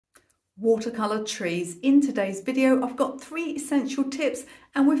Watercolor trees. In today's video, I've got 3 essential tips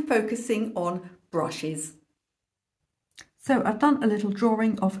and we're focusing on brushes. So I've done a little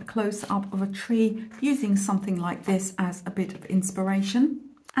drawing of a close-up of a tree using something like this as a bit of inspiration.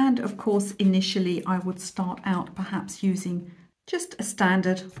 And of course, initially I would start out perhaps using just a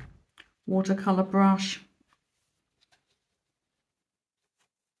standard watercolor brush.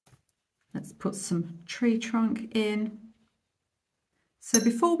 Let's put some tree trunk in. So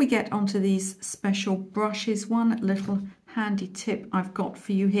before we get onto these special brushes, one little handy tip I've got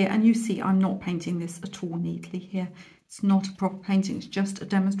for you here, and you see I'm not painting this at all neatly here. It's not a proper painting, it's just a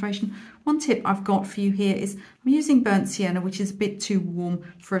demonstration. One tip I've got for you here is I'm using burnt sienna, which is a bit too warm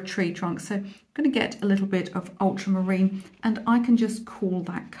for a tree trunk. So I'm going to get a little bit of ultramarine and I can just cool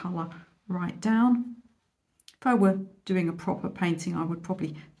that colour right down. If I were doing a proper painting, I would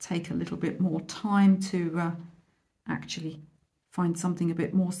probably take a little bit more time to actually find something a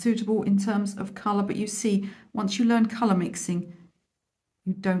bit more suitable in terms of colour. But you see, once you learn colour mixing,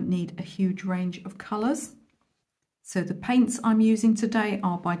 you don't need a huge range of colours. So the paints I'm using today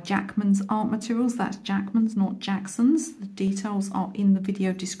are by Jackman's Art Materials. That's Jackman's, not Jackson's. The details are in the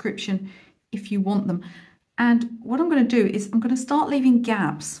video description if you want them. And what I'm going to do is I'm going to start leaving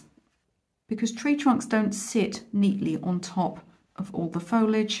gaps because tree trunks don't sit neatly on top of all the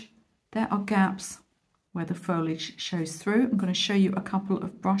foliage. There are gaps where the foliage shows through. I'm going to show you a couple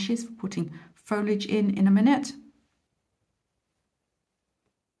of brushes for putting foliage in a minute.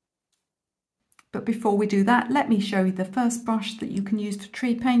 But before we do that, let me show you the first brush that you can use for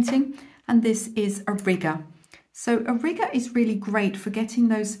tree painting, and this is a rigger. So a rigger is really great for getting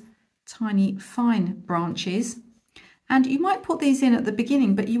those tiny fine branches, and you might put these in at the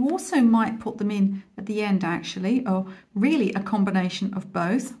beginning, but you also might put them in at the end actually, or really a combination of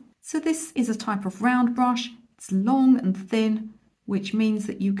both. So this is a type of round brush. It's long and thin, which means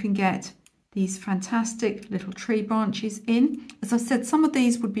that you can get these fantastic little tree branches in. As I said, some of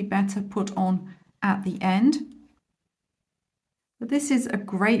these would be better put on at the end. But this is a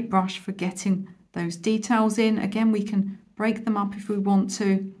great brush for getting those details in. Again, we can break them up if we want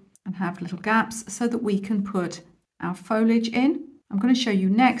to and have little gaps so that we can put our foliage in. I'm going to show you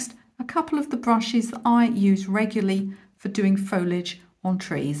next a couple of the brushes that I use regularly for doing foliage on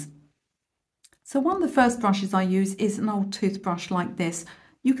trees. So one of the first brushes I use is an old toothbrush like this.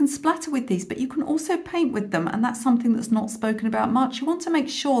 You can splatter with these, but you can also paint with them, and that's something that's not spoken about much. You want to make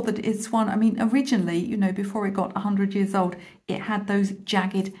sure that it's one, I mean, originally, you know, before it got 100 years old, it had those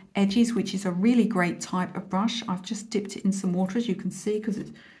jagged edges, which is a really great type of brush. I've just dipped it in some water, as you can see, because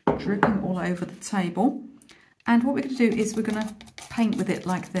it's dripping all over the table. And what we're going to do is we're going to paint with it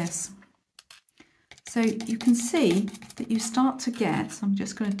like this. So you can see that you start to get, I'm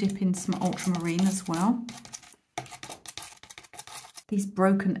just going to dip in some ultramarine as well, these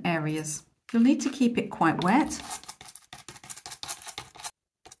broken areas. You'll need to keep it quite wet,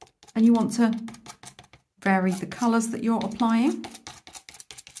 and you want to vary the colours that you're applying.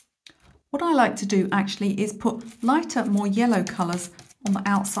 What I like to do actually is put lighter, more yellow colours on the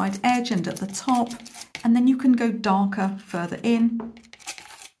outside edge and at the top, and then you can go darker further in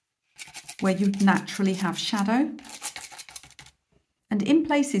where you naturally have shadow. And in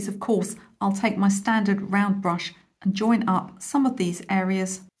places, of course, I'll take my standard round brush and join up some of these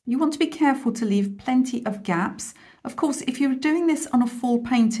areas. You want to be careful to leave plenty of gaps. Of course, if you're doing this on a full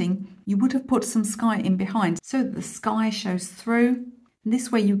painting, you would have put some sky in behind so that the sky shows through. And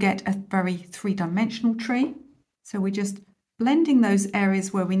this way you get a very three-dimensional tree. So we're just blending those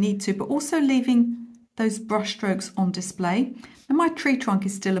areas where we need to, but also leaving those brush strokes on display. And my tree trunk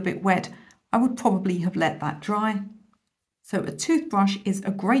is still a bit wet. I would probably have let that dry. So a toothbrush is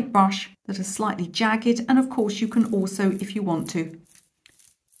a great brush that is slightly jagged, and of course you can also, if you want to,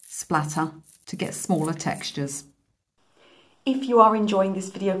 splatter to get smaller textures. If you are enjoying this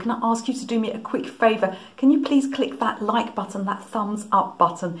video, can I ask you to do me a quick favour? Can you please click that like button, that thumbs up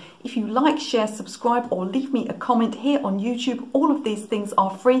button? If you like, share, subscribe, or leave me a comment here on YouTube, all of these things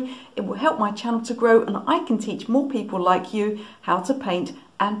are free. It will help my channel to grow and I can teach more people like you how to paint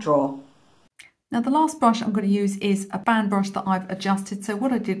and draw. Now the last brush I'm going to use is a fan brush that I've adjusted. So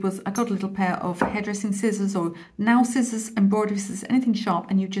what I did was I got a little pair of hairdressing scissors or nail scissors, embroidery scissors, anything sharp,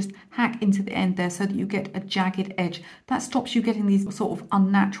 and you just hack into the end there so that you get a jagged edge. That stops you getting these sort of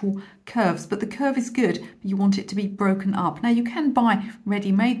unnatural curves, but the curve is good, but you want it to be broken up. Now you can buy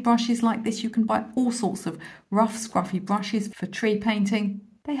ready-made brushes like this. You can buy all sorts of rough, scruffy brushes for tree painting.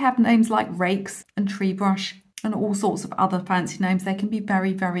 They have names like rakes and tree brush and all sorts of other fancy names. They can be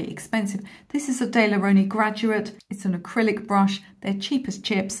very, very expensive. This is a Daleroni Graduate. It's an acrylic brush. They're cheap as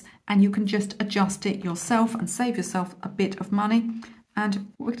chips, and you can just adjust it yourself and save yourself a bit of money.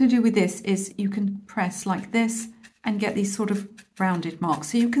 And what we're going to do with this is you can press like this and get these sort of rounded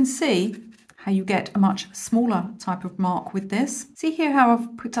marks. So you can see how you get a much smaller type of mark with this. See here how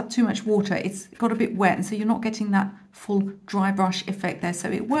I've put up too much water, it's got a bit wet, and so you're not getting that full dry brush effect there. So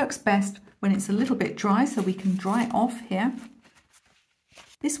it works best when it's a little bit dry, so we can dry it off here.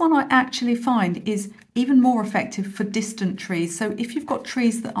 This one I actually find is even more effective for distant trees. So if you've got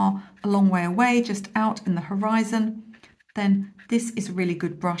trees that are a long way away, just out in the horizon, then this is a really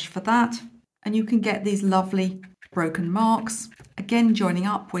good brush for that. And you can get these lovely broken marks, again joining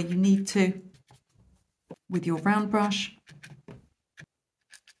up where you need to with your round brush.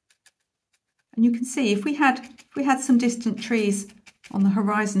 And you can see if we had some distant trees on the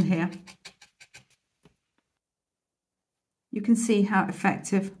horizon here, you can see how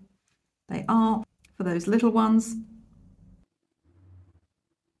effective they are for those little ones.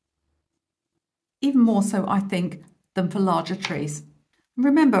 Even more so, I think, than for larger trees.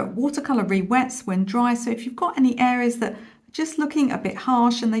 Remember, watercolour re-wets when dry, so if you've got any areas that are just looking a bit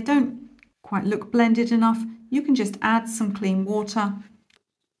harsh and they don't quite look blended enough, you can just add some clean water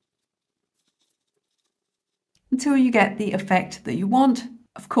until you get the effect that you want.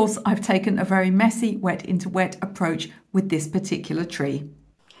 Of course, I've taken a very messy wet into wet approach with this particular tree.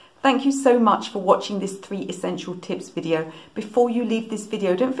 Thank you so much for watching this 3 essential tips video. Before you leave this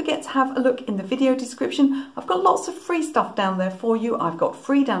video, don't forget to have a look in the video description. I've got lots of free stuff down there for you. I've got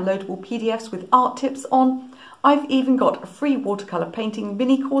free downloadable PDFs with art tips on. I've even got a free watercolour painting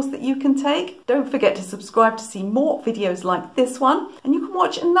mini course that you can take. Don't forget to subscribe to see more videos like this one, and you can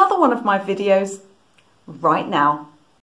watch another one of my videos right now.